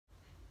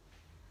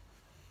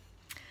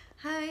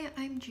Hi,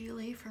 I'm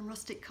Julie from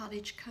Rustic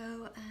Cottage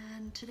Co,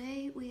 and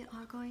today we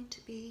are going to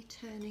be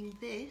turning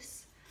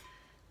this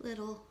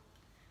little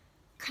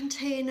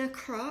container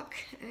crock.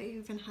 It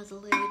even has a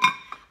lid.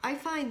 I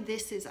find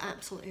this is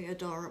absolutely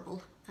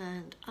adorable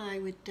and I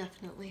would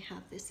definitely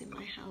have this in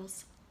my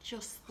house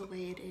just the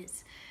way it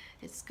is.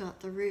 It's got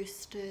the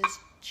roosters,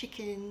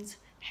 chickens,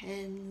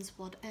 hens,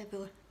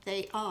 whatever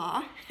they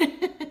are.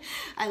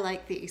 I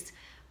like these,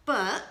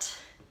 but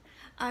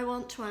I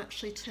want to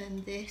actually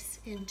turn this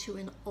into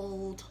an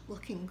old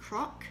looking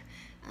crock,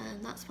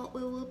 and that's what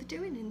we will be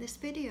doing in this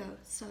video.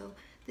 So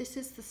this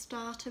is the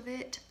start of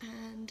it,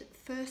 and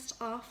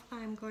first off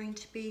I'm going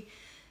to be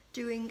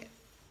doing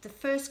the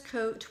first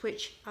coat,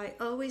 which I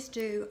always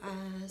do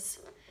as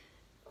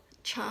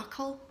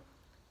charcoal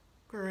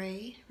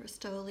grey,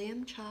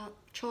 Rust-Oleum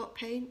chalk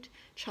paint.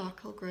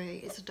 Charcoal grey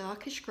is a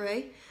darkish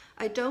grey.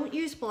 I don't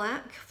use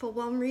black for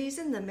one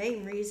reason, the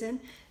main reason.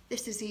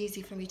 This is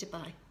easy for me to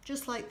buy,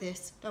 just like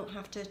this. Don't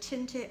have to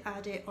tint it,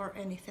 add it, or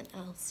anything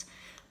else.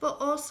 But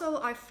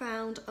also I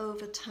found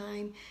over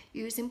time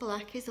using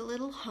black is a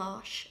little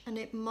harsh and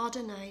it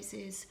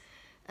modernizes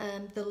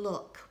the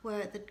look,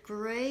 where the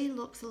grey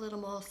looks a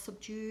little more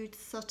subdued,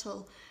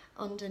 subtle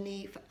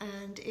underneath,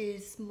 and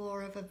is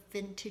more of a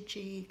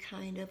vintagey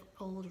kind of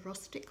old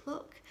rustic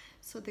look.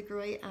 So the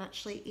grey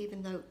actually,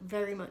 even though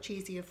very much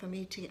easier for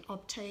me to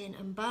obtain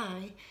and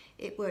buy,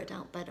 it worked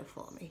out better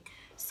for me.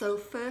 So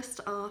first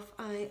off,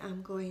 I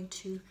am going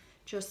to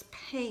just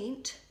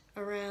paint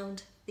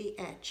around the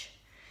edge.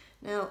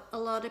 Now, a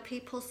lot of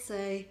people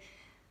say,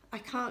 I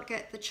can't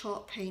get the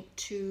chalk paint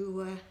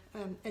to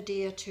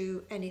adhere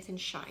to anything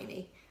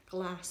shiny,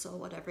 glass or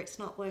whatever, it's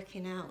not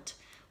working out.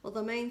 Well,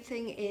 the main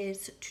thing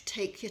is to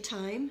take your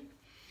time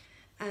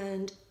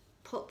and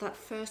put that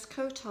first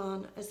coat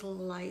on as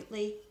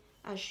lightly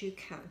as you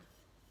can.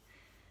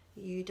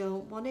 You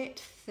don't want it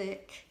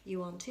thick, you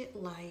want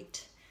it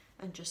light,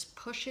 and just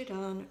push it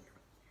on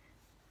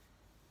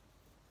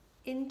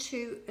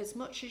into as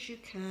much as you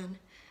can,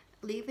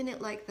 leaving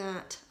it like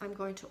that. I'm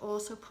going to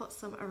also put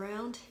some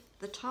around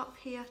the top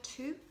here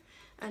too,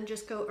 and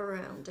just go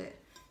around it.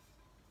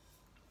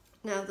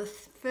 Now the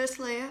first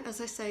layer, as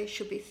I say,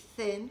 should be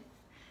thin,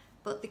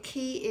 but the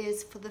key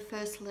is for the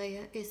first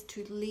layer is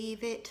to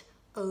leave it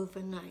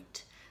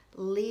overnight.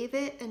 Leave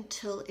it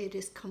until it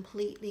is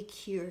completely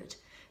cured,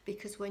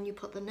 because when you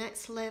put the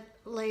next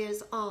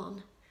layers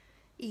on,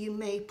 you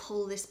may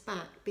pull this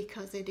back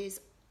because it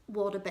is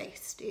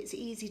water-based. It's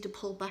easy to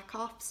pull back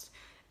off.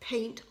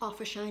 Paint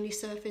off a shiny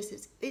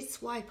surface, it's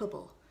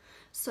wipeable.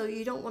 So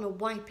you don't want to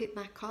wipe it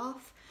back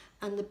off,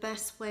 and the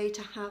best way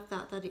to have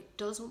that it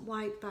doesn't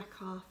wipe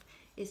back off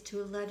is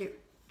to let it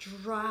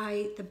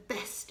dry the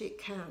best it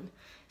can.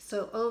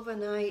 So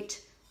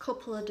overnight,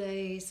 couple of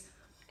days,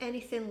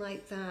 anything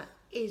like that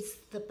is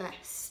the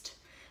best.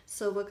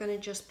 So we're going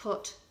to just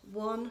put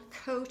one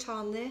coat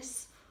on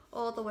this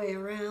all the way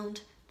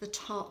around the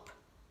top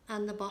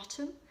and the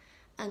bottom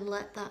and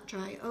let that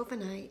dry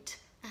overnight,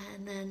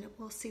 and then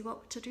we'll see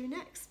what to do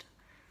next.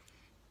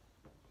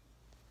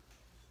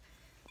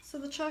 So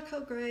the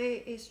charcoal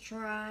grey is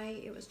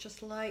dry. It was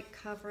just light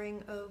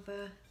covering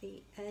over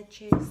the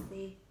edges,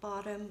 the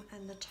bottom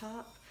and the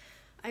top.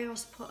 I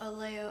also put a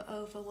layer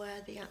over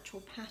where the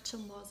actual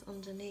pattern was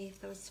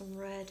underneath. There was some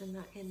red and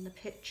that in the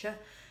picture,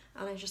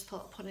 and I just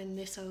thought putting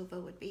this over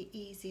would be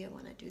easier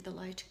when I do the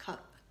lighter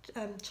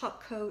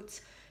top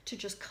coats, to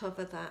just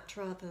cover that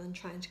rather than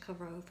trying to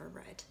cover over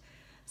red.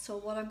 So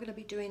what I'm going to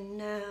be doing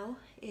now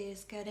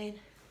is getting,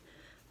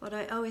 what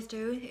I always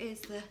do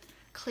is the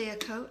clear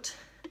coat,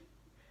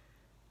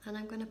 and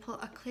I'm going to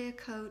put a clear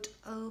coat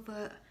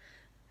over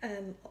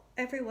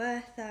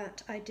everywhere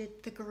that I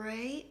did the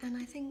grey, and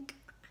I think,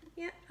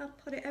 yeah, I'll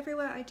put it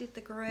everywhere I did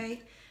the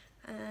grey,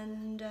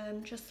 and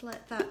just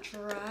let that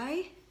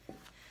dry,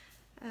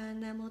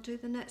 and then we'll do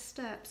the next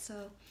step. So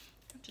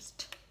I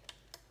just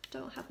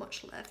don't have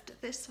much left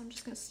of this, so I'm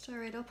just going to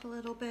stir it up a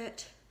little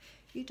bit.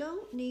 You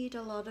don't need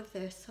a lot of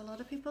this. A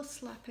lot of people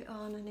slap it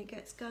on and it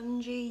gets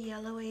gungy,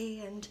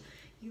 yellowy, and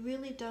you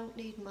really don't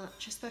need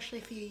much, especially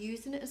if you're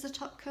using it as a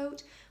top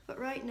coat. But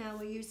right now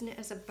we're using it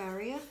as a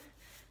barrier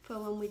for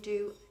when we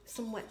do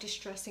some wet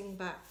distressing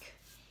back.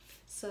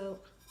 So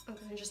I'm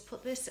going to just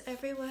put this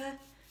everywhere.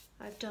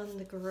 I've done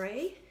the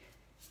grey.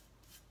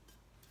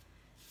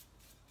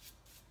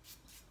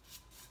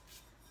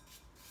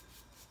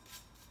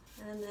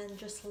 And then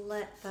just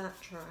let that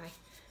dry.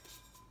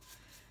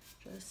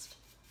 Just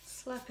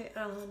slap it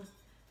on.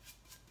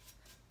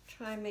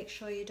 Try and make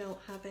sure you don't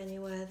have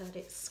anywhere that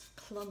it's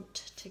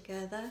clumped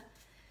together.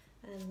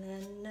 And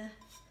then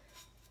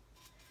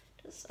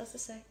just, as I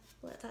say,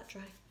 let that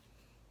dry.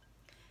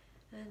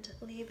 And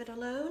leave it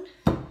alone.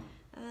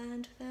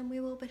 And then we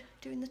will be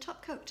doing the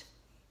top coat.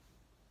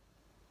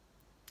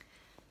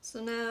 So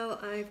now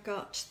I've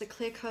got the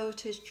clear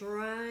coat is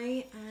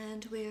dry,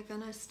 and we are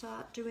going to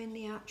start doing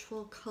the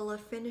actual colour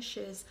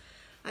finishes.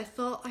 I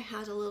thought I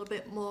had a little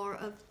bit more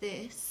of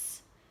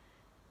this,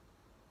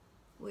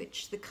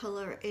 which the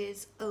colour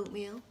is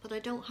oatmeal, but I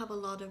don't have a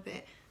lot of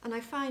it. and I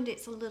find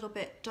it's a little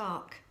bit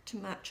dark to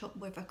match up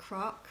with a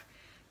crock.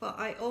 But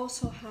I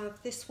also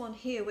have this one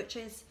here, which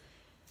is,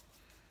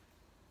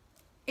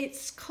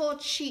 it's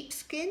called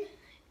sheepskin.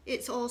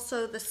 It's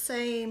also the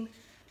same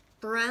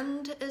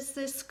brand as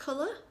this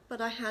colour,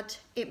 but I had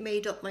it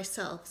made up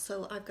myself.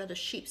 So I've got a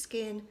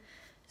sheepskin,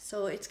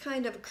 so it's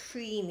kind of a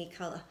creamy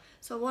colour.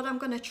 So what I'm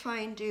going to try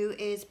and do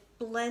is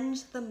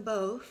blend them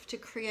both to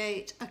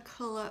create a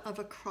colour of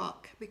a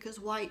crock, because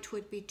white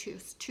would be too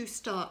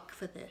stark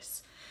for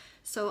this.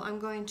 So I'm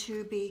going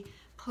to be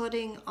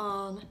putting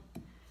on,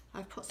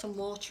 I've put some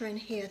water in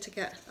here to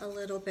get a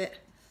little bit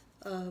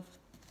of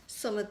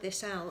some of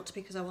this out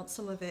because I want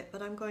some of it,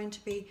 but I'm going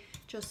to be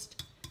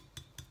just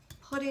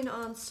putting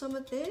on some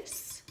of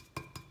this.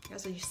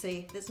 As you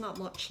see, there's not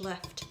much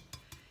left,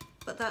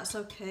 but that's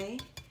okay,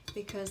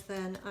 because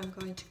then I'm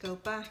going to go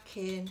back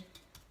in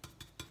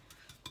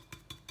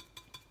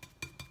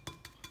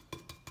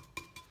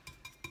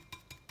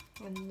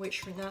and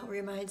which now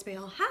reminds me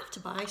I'll have to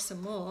buy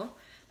some more,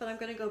 but I'm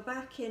going to go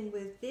back in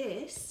with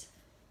this,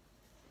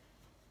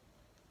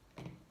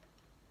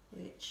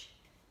 which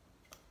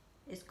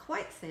is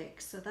quite thick,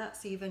 so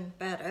that's even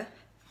better,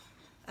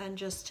 and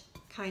just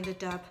kind of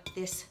dab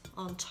this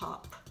on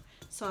top.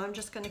 So I'm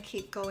just going to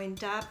keep going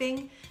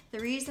dabbing. The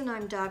reason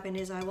I'm dabbing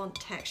is I want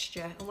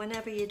texture, and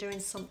whenever you're doing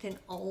something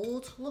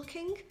old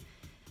looking,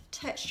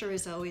 texture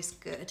is always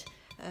good.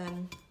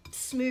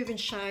 Smooth and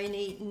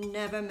shiny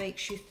never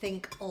makes you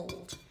think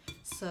old,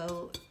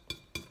 so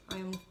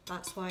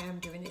that's why I'm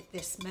doing it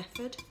this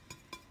method.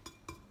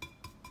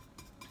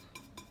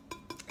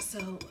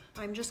 So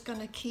I'm just going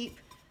to keep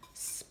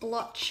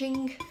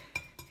splotching,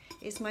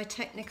 is my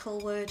technical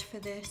word for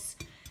this,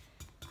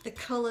 the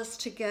colours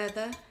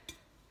together,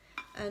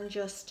 and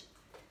just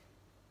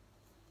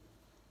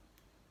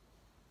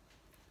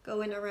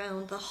going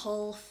around the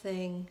whole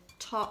thing,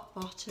 top,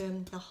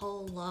 bottom, the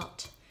whole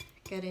lot,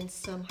 getting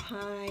some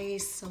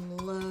highs, some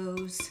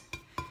lows,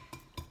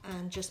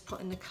 and just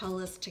putting the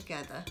colours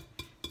together.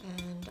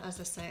 And as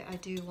I say, I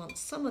do want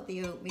some of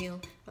the oatmeal,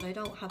 but I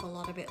don't have a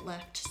lot of it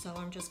left, so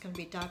I'm just going to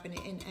be dabbing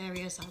it in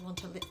areas I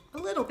want a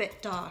little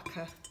bit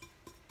darker.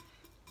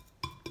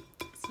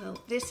 So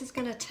this is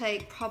going to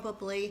take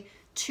probably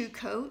 2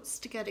 coats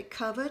to get it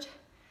covered,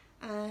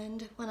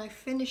 and when I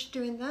finish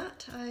doing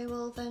that, I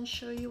will then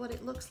show you what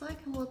it looks like,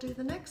 and we'll do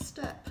the next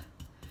step.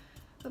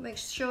 But make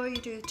sure you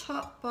do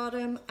top,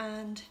 bottom,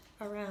 and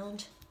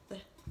around the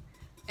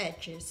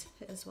edges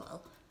as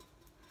well.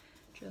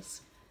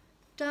 Just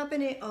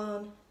dabbing it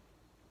on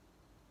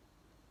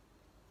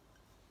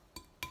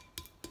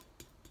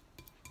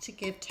to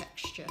give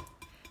texture.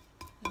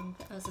 And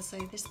as I say,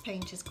 this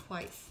paint is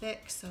quite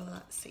thick, so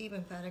that's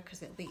even better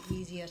because it'll be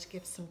easier to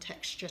give some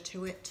texture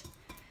to it.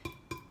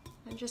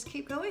 And just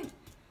keep going.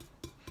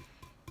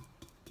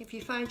 If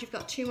you find you've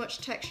got too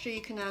much texture, you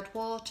can add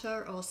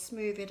water or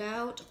smooth it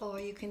out, or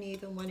you can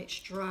even, when it's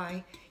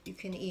dry, you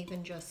can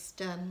even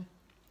just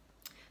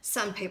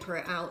sandpaper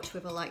it out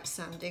with a light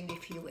sanding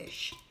if you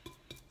wish.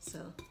 So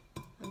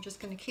I'm just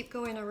going to keep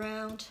going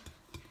around,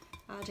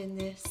 adding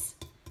this.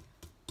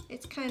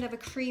 It's kind of a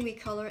creamy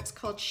colour, it's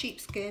called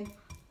sheepskin,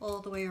 all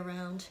the way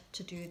around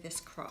to do this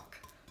crock.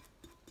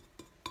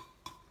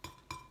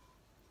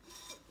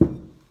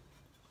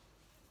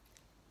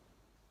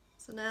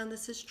 So now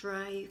this is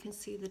dry, you can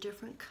see the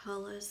different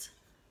colours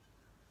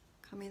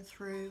coming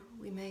through.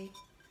 We may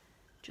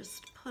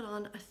just put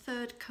on a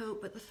 3rd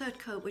coat, but the 3rd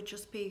coat would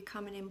just be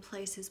coming in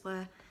places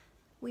where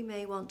we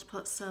may want to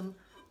put some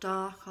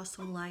dark or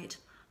some light.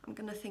 I'm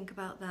going to think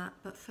about that,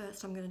 but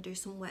first I'm going to do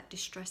some wet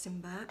distressing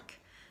back,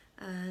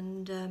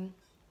 and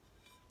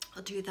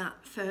I'll do that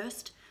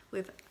first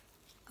with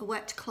a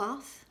wet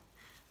cloth.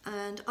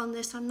 And on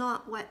this I'm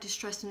not wet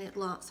distressing it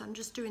lots, I'm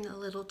just doing a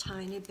little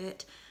tiny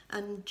bit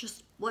and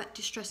just wet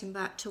distressing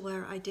back to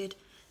where I did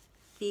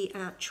the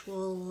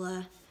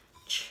actual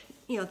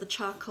the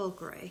charcoal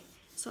grey.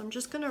 So I'm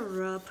just going to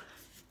rub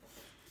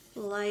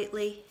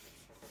lightly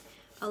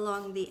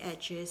along the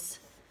edges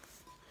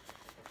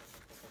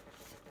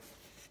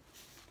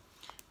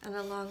and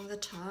along the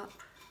top,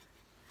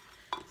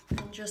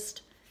 and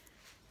just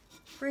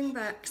bring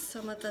back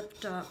some of the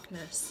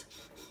darkness.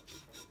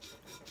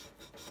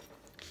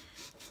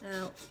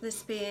 Now,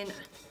 this being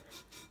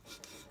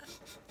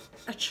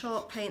a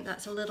chalk paint,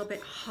 that's a little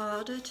bit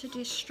harder to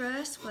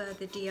distress, where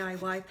the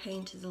DIY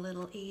paint is a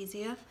little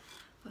easier,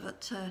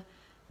 but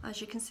as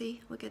you can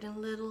see, we're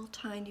getting little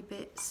tiny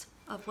bits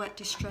of wet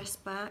distress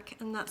back,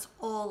 and that's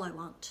all I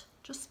want,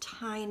 just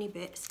tiny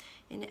bits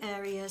in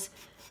areas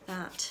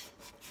that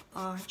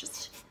are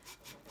just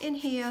in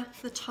here,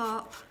 the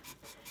top,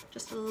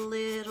 just a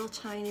little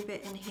tiny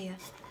bit in here.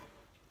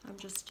 I'm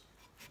just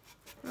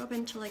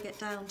rubbing till I get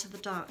down to the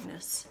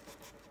darkness.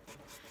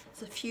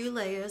 There's a few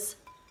layers,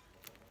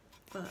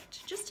 but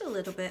just a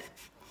little bit.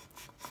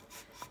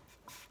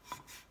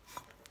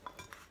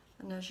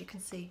 And as you can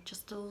see,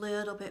 just a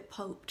little bit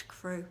poked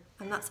through,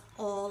 and that's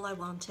all I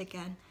want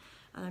again.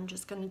 And I'm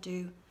just going to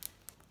do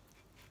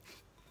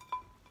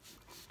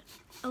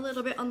a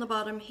little bit on the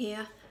bottom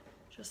here,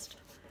 just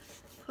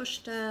push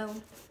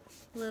down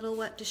little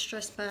wet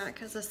distress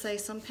back. As I say,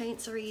 some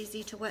paints are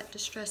easy to wet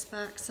distress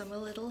back, some a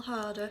little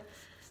harder,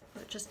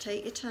 but just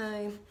take your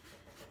time.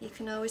 You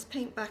can always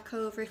paint back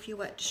over if you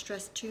wet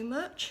distress too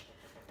much,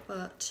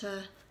 but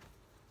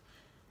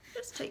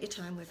just take your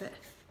time with it.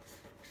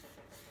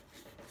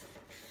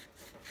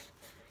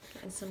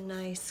 Getting some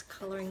nice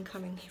colouring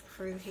coming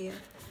through here.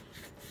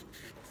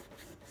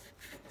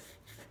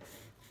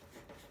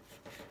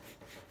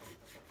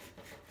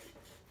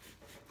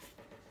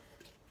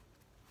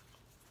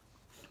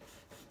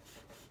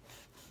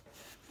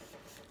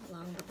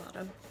 Along the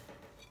bottom.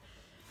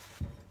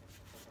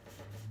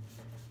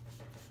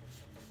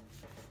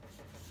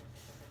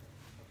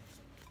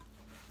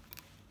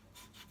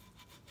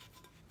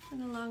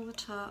 And along the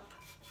top.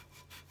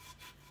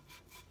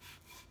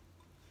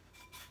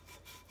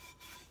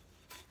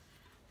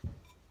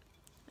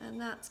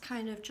 And that's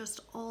kind of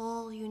just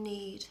all you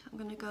need. I'm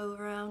going to go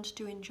around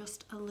doing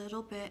just a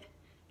little bit,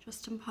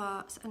 just in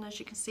parts, and as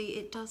you can see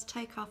it does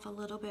take off a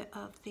little bit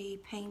of the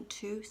paint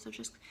too, so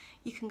just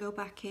you can go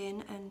back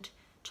in and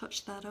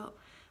touch that up.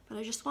 But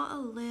I just want a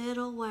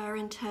little wear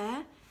and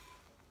tear,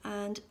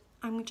 and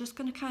I'm just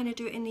going to kind of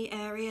do it in the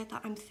area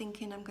that I'm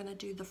thinking I'm going to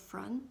do the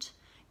front,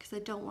 because I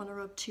don't want to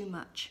rub too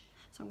much.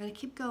 So I'm going to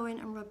keep going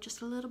and rub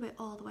just a little bit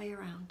all the way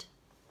around.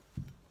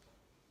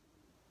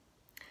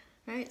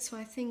 Right, so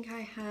I think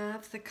I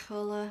have the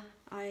colour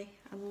I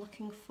am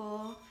looking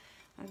for.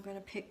 I'm going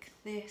to pick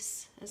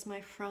this as my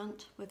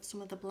front with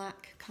some of the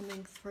black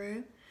coming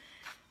through,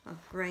 or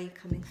grey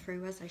coming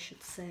through as I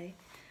should say.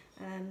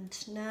 And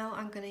now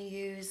I'm going to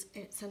use,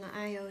 it's an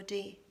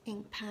IOD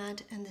ink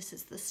pad, and this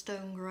is the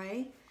stone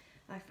grey.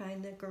 I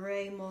find the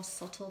grey more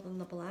subtle than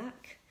the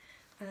black.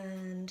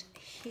 And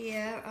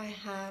here I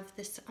have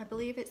this, I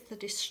believe it's the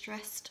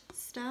distressed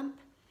stamp.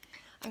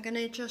 I'm going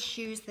to just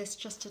use this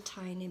just a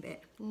tiny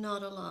bit,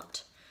 not a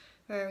lot,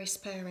 very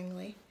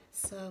sparingly.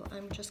 So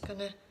I'm just going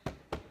to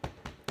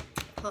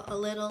put a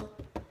little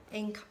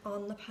ink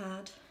on the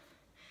pad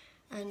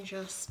and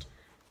just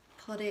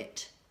put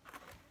it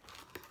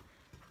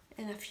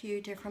in a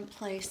few different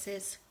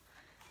places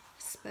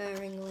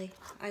sparingly.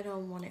 I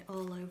don't want it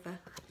all over.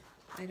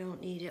 I don't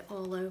need it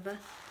all over.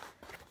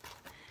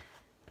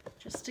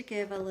 Just to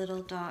give a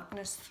little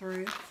darkness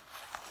through.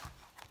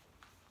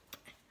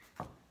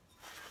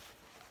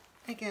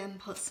 Again,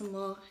 put some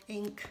more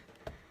ink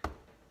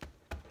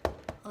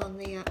on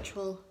the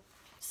actual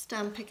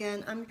stamp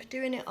again. I'm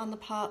doing it on the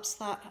parts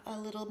that are a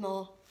little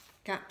more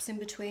gaps in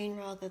between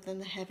rather than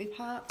the heavy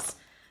parts.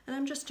 And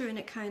I'm just doing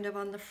it kind of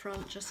on the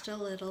front just a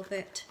little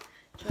bit.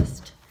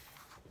 Just,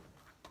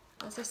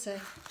 as I say,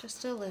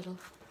 just a little.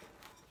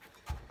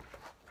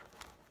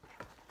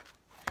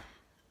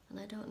 And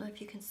I don't know if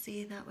you can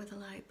see that with the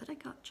light, but I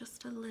got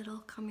just a little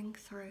coming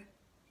through.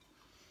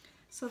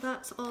 So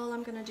that's all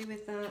I'm going to do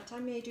with that. I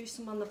may do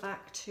some on the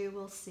back too,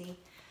 we'll see.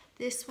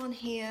 This one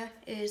here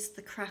is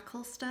the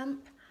crackle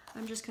stamp.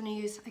 I'm just going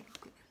to use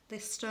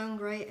this stone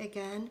grey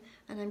again,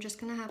 and I'm just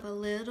going to have a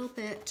little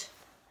bit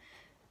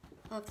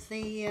of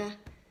the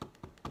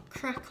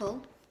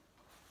crackle.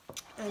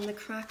 And the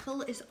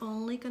crackle is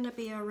only going to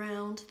be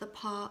around the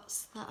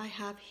parts that I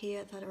have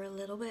here that are a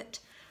little bit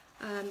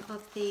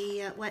of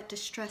the wet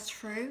distress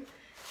through.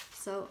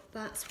 So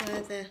that's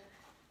where the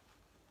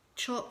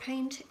chalk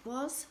paint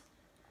was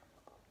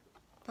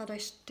that I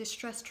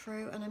distressed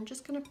through, and I'm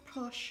just going to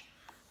push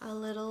a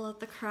little of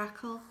the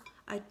crackle.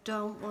 I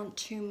don't want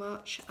too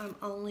much. I'm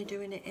only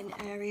doing it in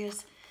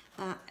areas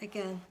that,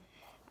 again,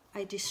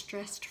 I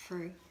distressed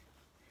through.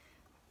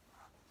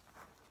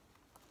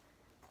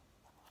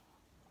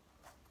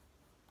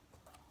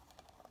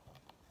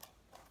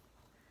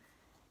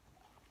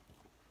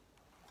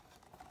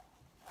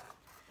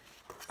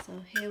 So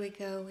here we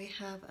go, we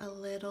have a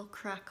little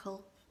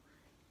crackle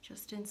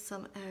just in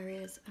some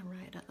areas and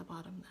right at the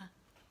bottom there.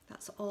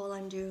 That's all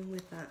I'm doing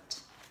with that.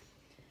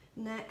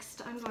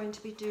 Next I'm going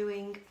to be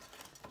doing,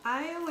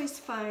 I always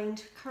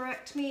find,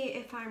 correct me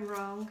if I'm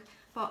wrong,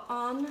 but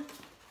on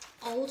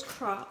old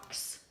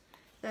crocks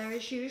there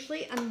is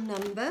usually a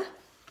number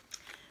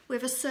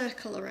with a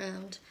circle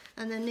around,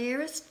 and the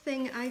nearest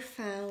thing I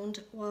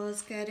found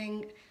was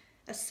getting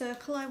a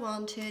circle I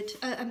wanted,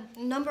 a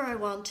number I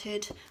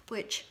wanted,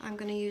 which I'm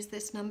going to use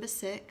this number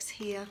 6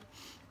 here.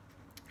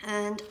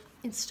 And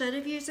instead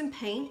of using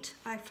paint,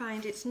 I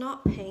find it's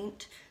not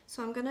paint,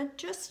 so I'm going to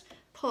just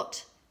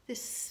put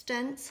this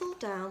stencil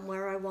down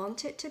where I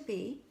want it to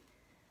be.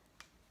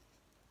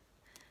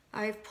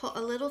 I've put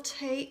a little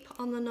tape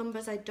on the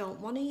numbers I don't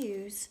want to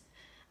use,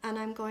 and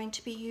I'm going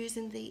to be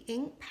using the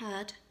ink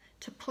pad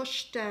to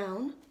push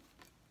down,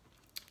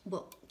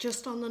 well,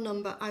 just on the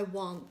number I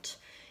want.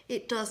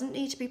 It doesn't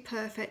need to be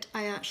perfect.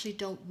 I actually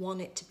don't want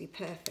it to be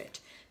perfect.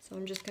 So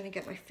I'm just going to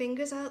get my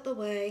fingers out the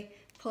way,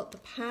 put the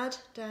pad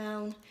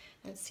down,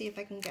 and see if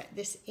I can get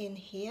this in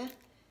here.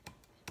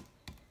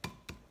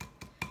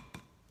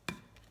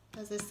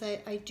 As I say,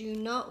 I do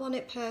not want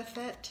it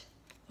perfect.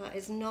 That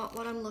is not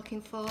what I'm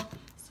looking for.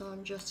 So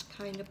I'm just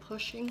kind of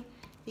pushing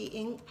the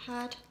ink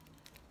pad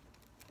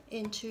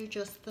into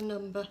just the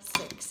number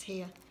 6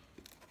 here.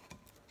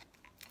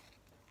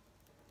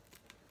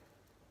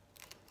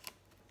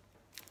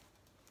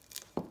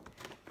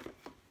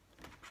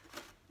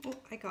 Oh,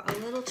 I got a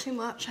little too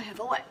much. I have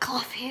a wet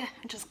cloth here.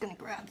 I'm just going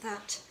to grab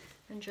that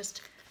and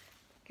just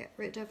get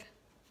rid of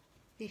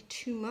the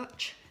too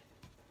much.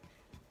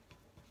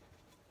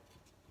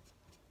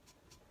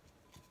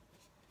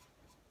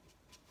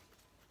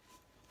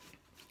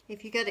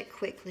 If you get it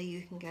quickly,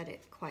 you can get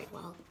it quite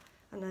well.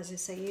 And as I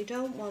say, you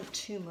don't want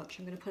too much.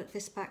 I'm going to put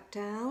this back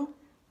down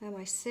where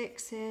my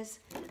 6 is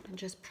and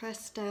just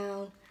press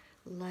down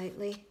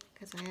lightly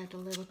because I had a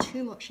little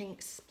too much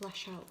ink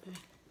splash out there.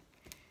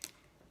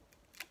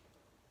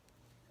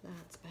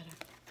 That's better.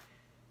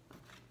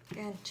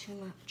 Again, too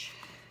much.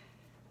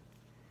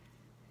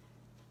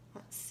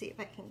 Let's see if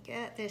I can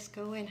get this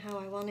going how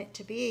I want it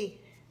to be.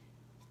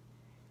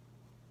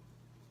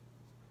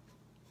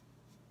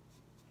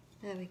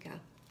 There we go.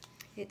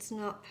 It's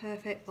not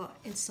perfect, but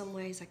in some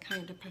ways I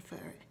kind of prefer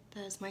it.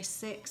 There's my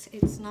 6.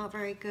 It's not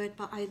very good,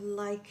 but I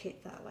like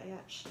it that way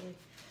actually.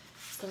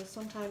 So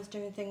sometimes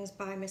doing things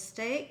by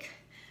mistake.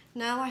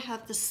 Now I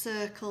have the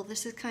circle.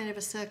 This is kind of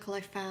a circle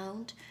I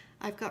found.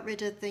 I've got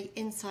rid of the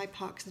inside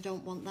part because I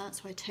don't want that,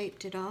 so I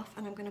taped it off,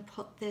 and I'm going to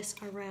put this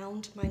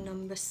around my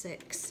number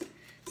 6.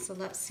 So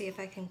let's see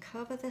if I can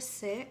cover the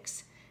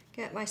 6,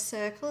 get my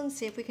circle, and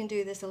see if we can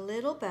do this a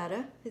little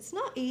better. It's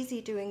not easy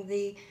doing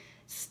the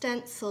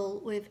stencil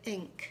with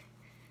ink,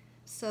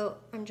 so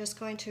I'm just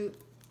going to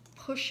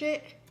push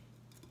it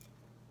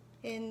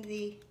in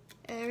the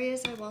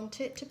areas I want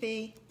it to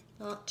be,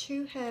 not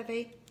too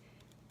heavy.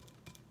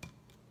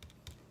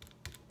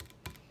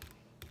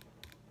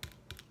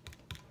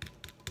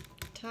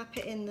 Tap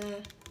it in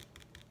there.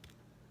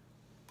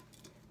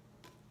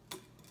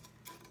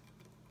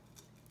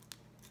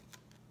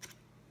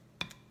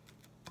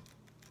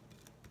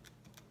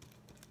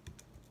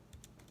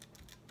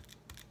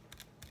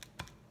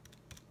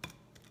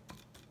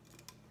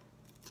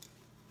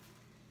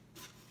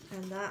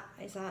 And that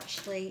is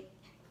actually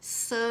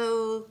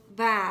so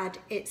bad,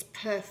 it's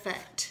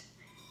perfect.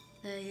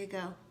 There you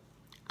go.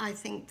 I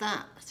think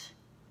that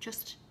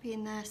just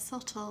being there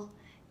subtle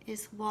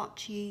is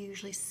what you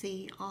usually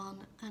see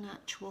on an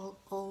actual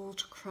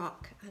old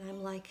crock, and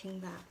I'm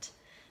liking that.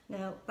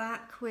 Now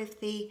back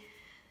with the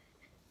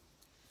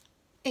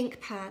ink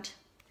pad.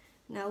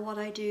 Now what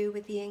I do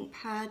with the ink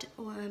pad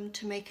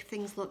to make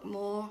things look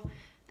more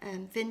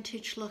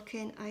vintage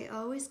looking, I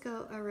always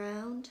go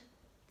around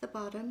the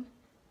bottom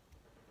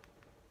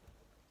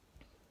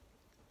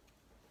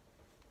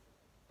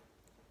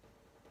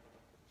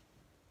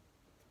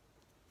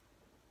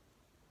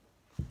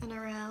and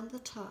around the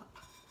top,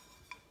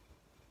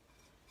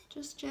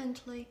 just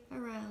gently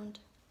around.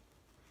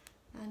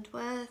 And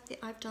where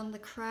I've done the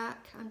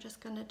crack, I'm just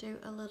going to do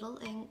a little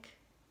ink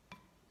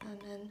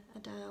and then a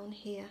down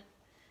here,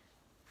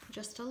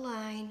 just a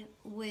line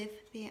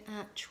with the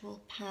actual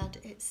pad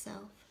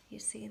itself. You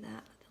see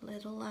that, the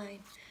little line.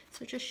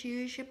 So just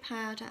use your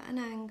pad at an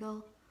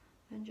angle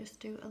and just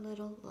do a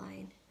little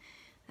line.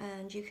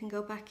 And you can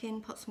go back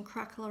in, put some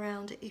crackle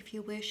around it if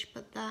you wish,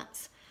 but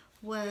that's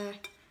where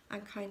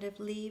I'm kind of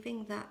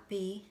leaving that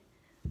be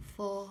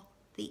for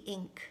the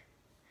ink.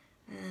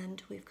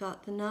 And we've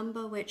got the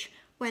number, which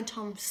went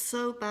on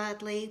so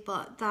badly,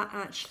 but that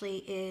actually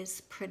is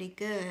pretty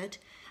good.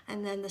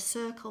 And then the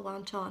circle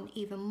went on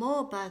even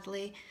more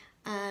badly.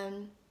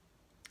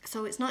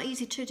 So it's not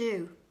easy to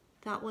do.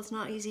 That was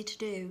not easy to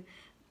do.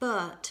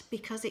 But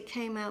because it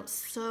came out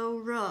so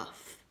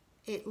rough,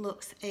 it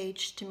looks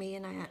aged to me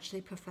and I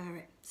actually prefer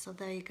it. So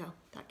there you go,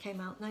 that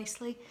came out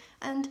nicely.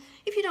 And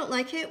if you don't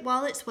like it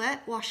while it's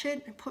wet, wash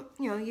it and put,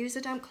 use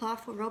a damp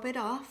cloth or rub it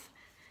off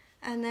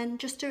and then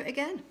just do it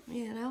again,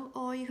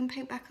 or you can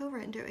paint back over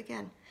it and do it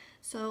again.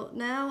 So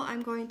now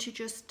I'm going to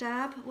just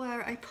dab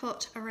where I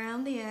put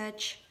around the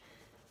edge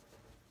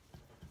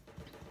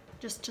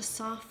just to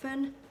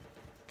soften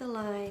the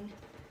line.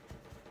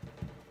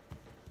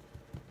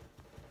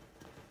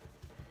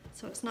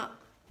 So it's not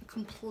a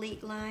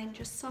complete line,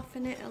 just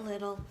soften it a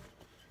little.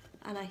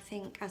 And I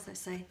think, as I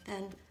say,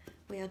 then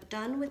we are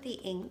done with the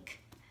ink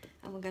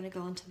and we're going to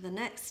go on to the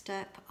next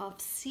step of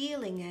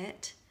sealing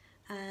it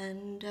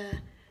and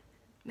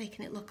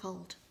making it look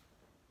old.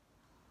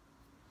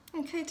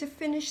 Okay, to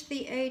finish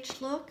the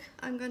aged look,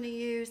 I'm going to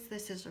use,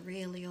 this is a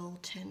really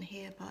old tin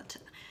here, but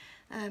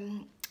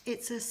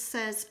it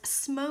says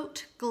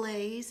smoked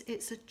glaze.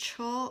 It's a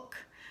chalk,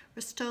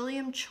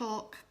 Rust-Oleum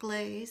chalk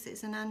glaze.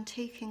 It's an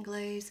antiquing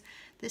glaze.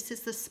 This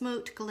is the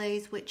smoked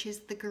glaze, which is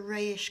the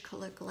greyish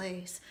colour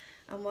glaze.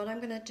 And what I'm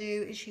going to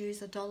do is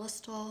use a dollar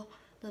store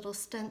little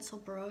stencil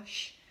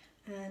brush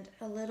and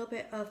a little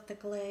bit of the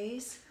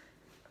glaze.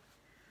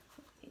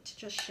 I need to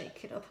just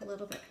shake it up a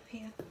little bit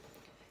here.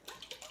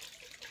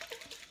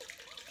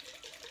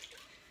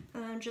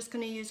 And I'm just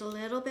going to use a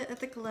little bit of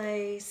the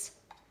glaze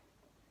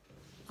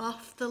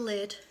off the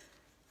lid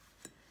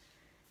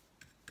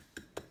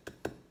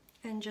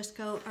and just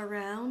go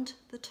around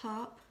the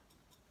top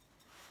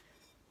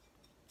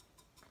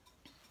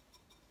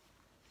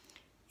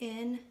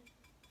in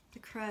the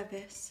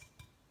crevice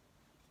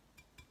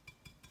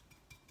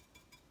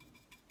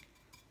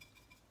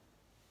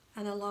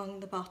and along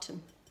the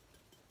bottom.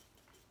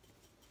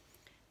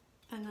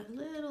 and a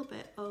little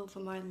bit over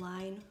my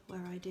line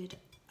where I did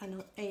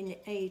an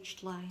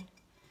aged line.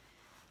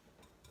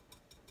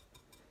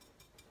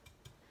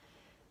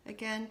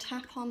 Again,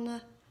 tap on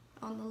the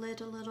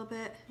lid a little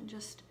bit and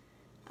just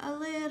a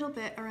little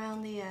bit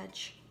around the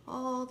edge,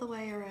 all the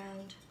way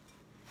around.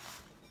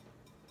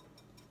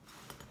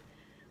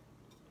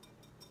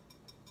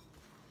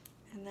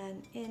 And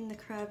then in the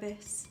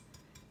crevice,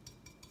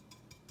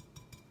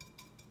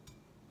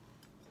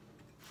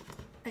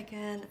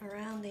 again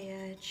around the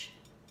edge,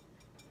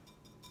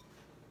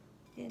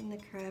 in the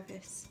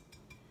crevice,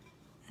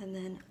 and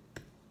then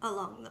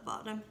along the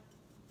bottom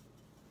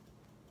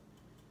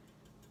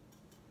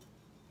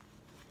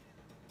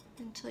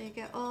until you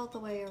get all the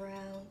way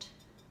around.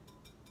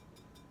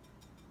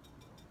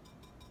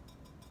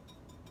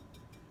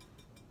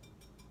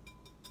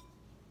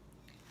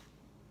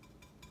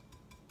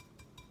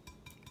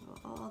 Go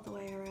all the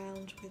way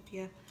around with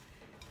your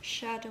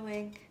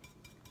shadowing.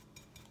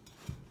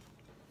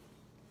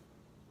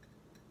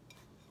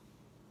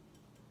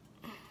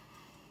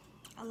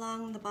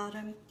 Along the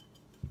bottom.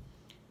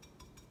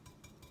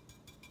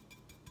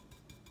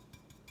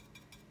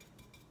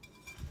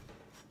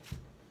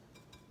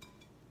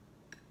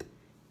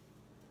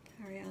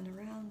 Carry on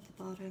around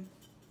the bottom.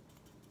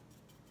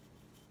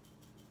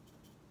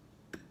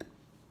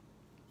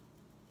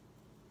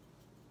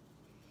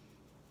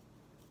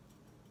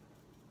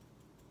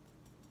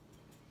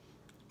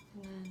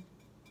 And then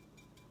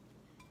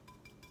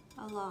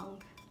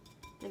along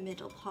the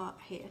middle part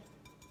here.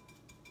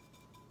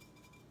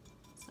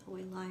 So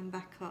we line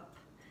back up.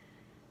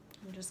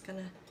 I'm just going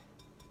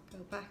to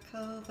go back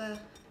over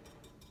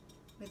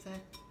with a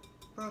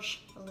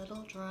brush a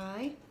little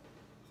dry.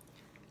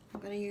 I'm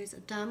going to use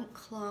a damp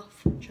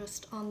cloth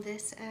just on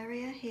this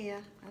area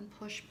here and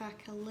push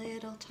back a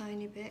little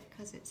tiny bit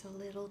because it's a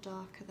little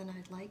darker than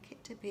I'd like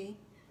it to be.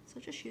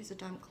 So just use a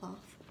damp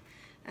cloth.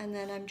 And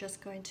then I'm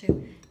just going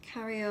to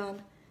carry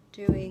on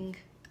doing,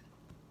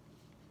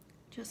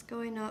 just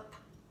going up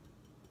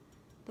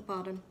the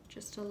bottom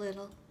just a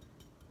little.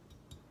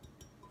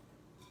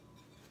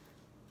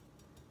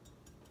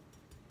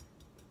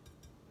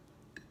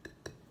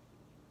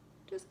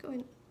 Just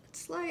going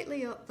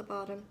slightly up the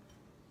bottom.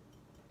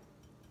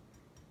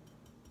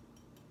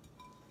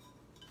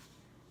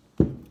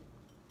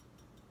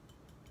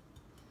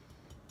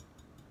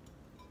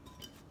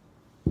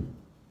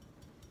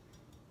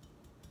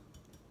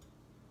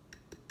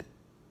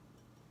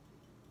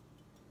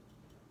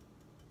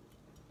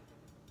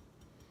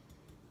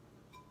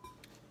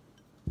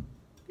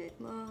 Bit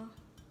more.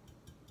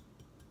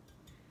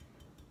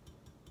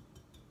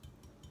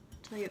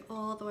 Till you're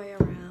all the way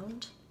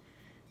around.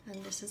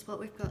 And this is what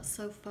we've got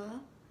so far.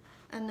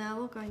 And now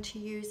we're going to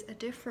use a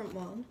different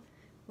one,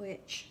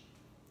 which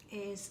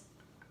is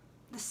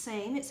the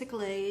same. It's a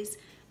glaze,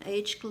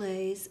 aged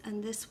glaze,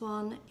 and this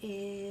one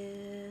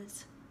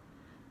is,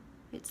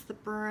 it's the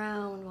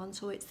brown one,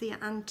 so it's the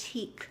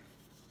antique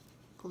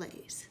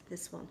glaze,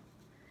 this one.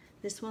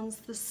 This one's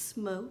the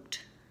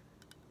smoked.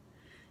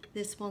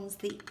 This one's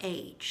the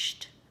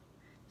aged.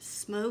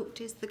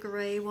 Smoked is the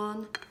grey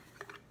one.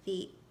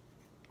 The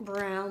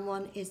brown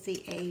one is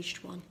the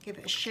aged one. Give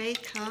it a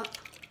shake up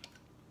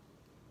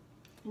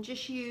and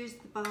just use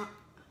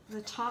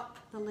the top,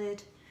 the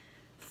lid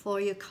for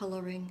your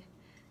colouring,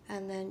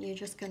 and then you're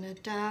just going to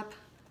dab,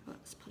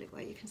 let's put it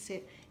where you can see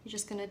it, you're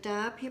just going to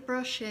dab your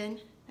brush in,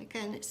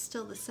 again it's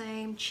still the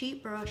same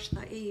cheap brush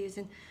that you're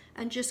using,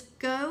 and just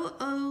go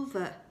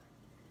over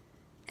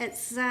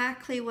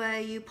exactly where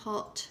you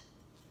put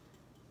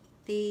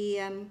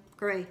the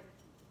grey,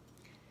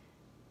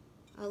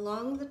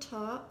 along the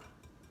top,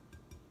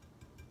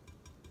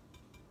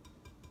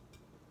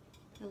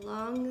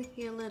 along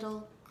your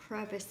little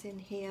crevice in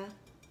here.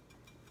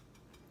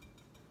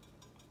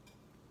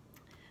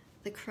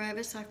 The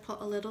crevice I've put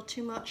a little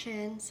too much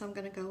in, so I'm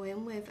going to go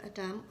in with a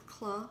damp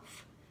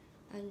cloth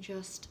and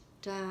just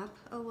dab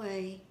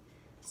away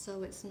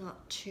so it's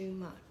not too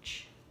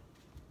much.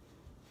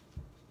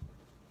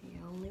 You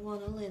only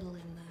want a little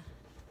in there.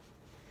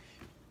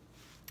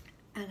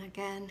 And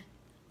again,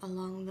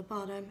 along the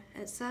bottom,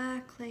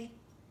 exactly,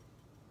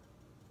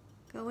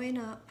 going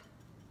up.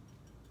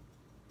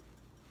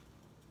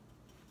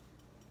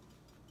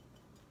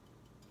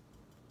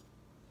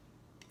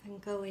 And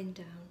going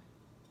down.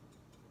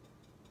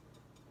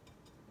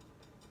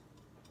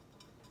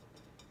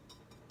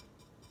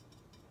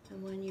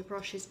 And when your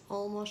brush is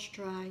almost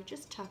dry,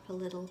 just tap a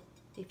little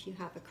if you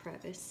have a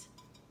crevice.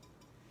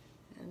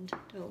 And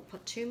don't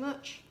put too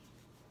much.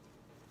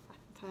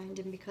 I'm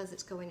finding because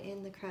it's going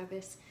in the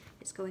crevice,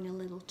 it's going a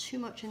little too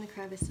much in the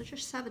crevice. So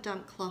just have a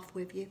damp cloth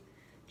with you,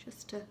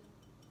 just to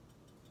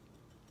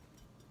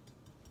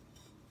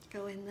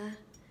go in there.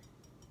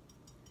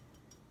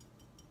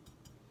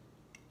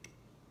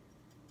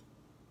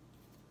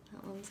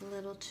 That one's a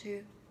little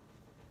too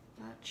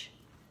much.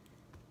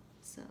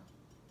 So,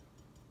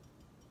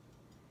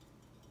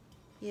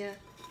 yeah,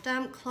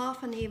 damp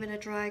cloth and even a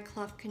dry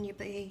cloth can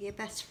be your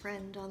best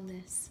friend on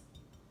this.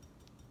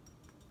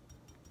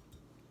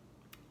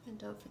 And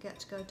don't forget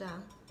to go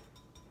down.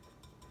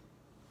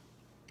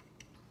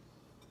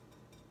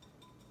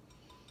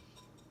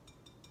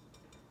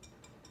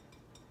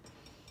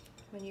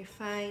 when you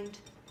find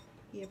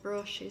your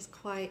brush is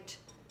quite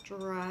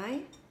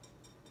dry,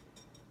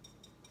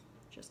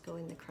 just go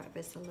in the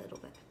crevice a little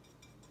bit,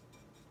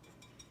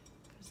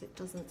 because it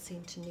doesn't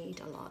seem to need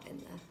a lot in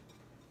there.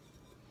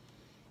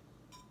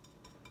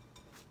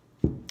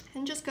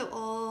 And just go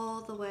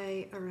all the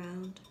way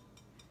around.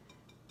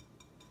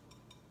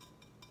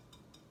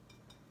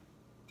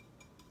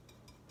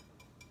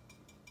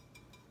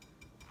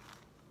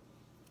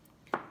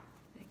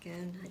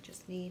 Again, I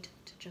just need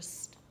to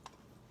just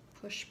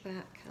push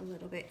back a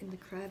little bit in the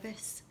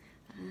crevice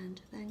and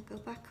then go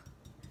back,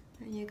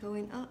 and you're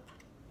going up.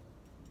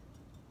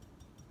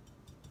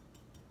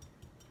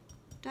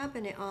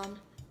 Dabbing it on,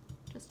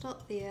 just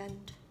up the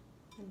end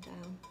and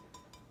down.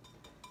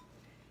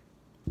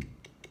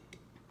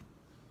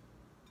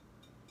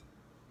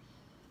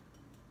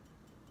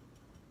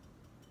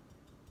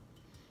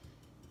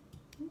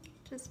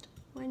 Just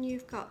when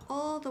you've got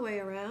all the way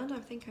around, I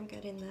think I'm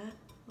getting there,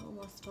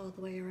 almost all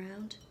the way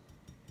around.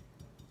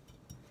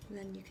 And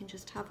then you can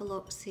just have a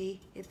look, see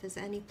if there's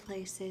any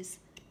places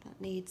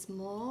that needs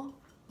more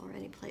or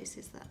any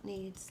places that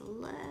needs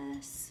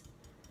less.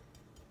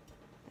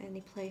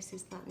 Any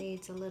places that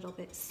needs a little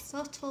bit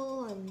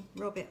subtle, and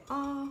rub it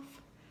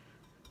off.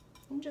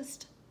 I'm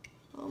just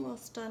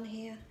almost done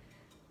here.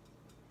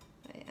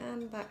 I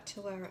am back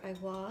to where I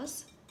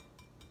was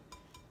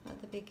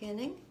at the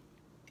beginning.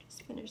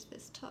 Just finish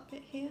this top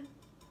bit here.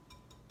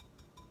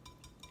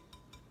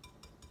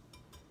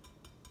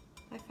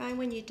 I find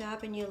when you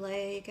dab and you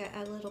lay, you get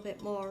a little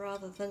bit more,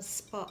 rather than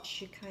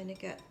spots, you kind of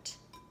get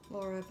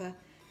more of an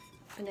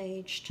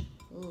aged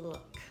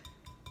look.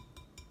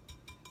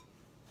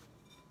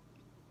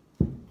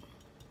 And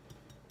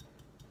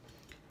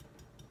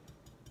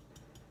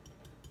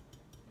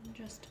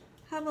just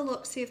have a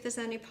look, see if there's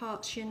any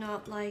parts you're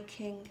not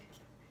liking.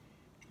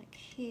 Like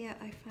here,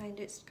 I find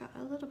it's got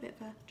a little bit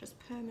of a just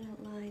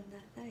permanent line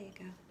there. There you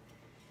go.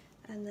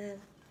 And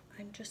then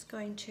I'm just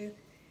going to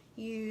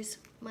use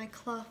my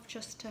cloth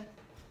just to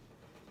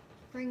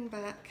bring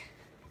back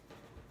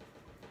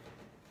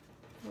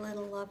a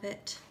little of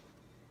it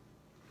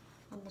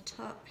on the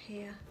top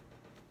here,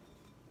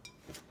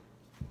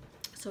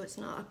 so it's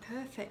not a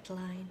perfect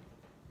line.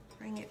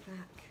 Bring it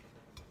back,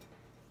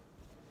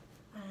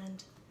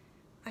 and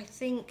I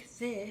think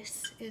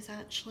this is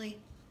actually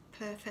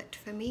perfect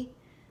for me,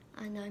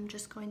 and I'm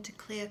just going to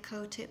clear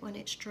coat it when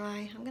it's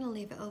dry. I'm going to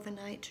leave it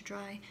overnight to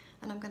dry,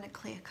 and I'm going to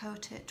clear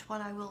coat it.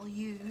 What I will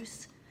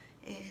use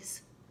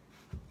is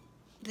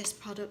this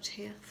product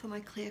here for my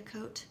clear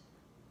coat,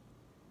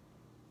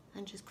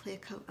 and just clear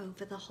coat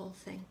over the whole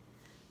thing.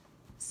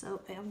 So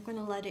I'm going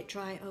to let it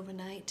dry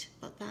overnight,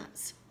 but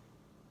that's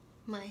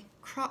my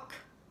crock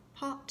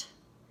pot.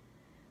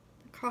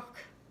 The crock,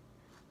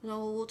 an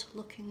old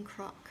looking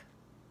crock,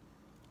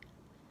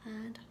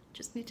 and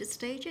just need to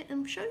stage it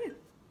and show you.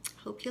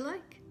 Hope you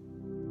like.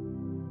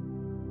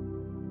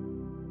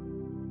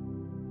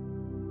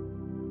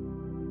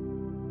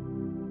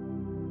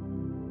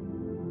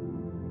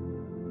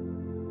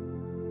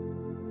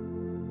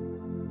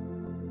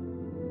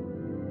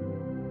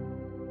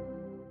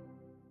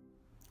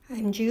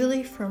 I'm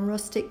Julie from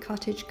Rustic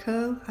Cottage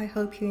Co. I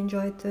hope you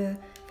enjoyed the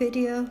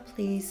video.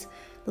 Please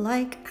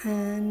like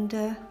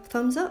and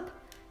thumbs up.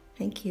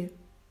 Thank you.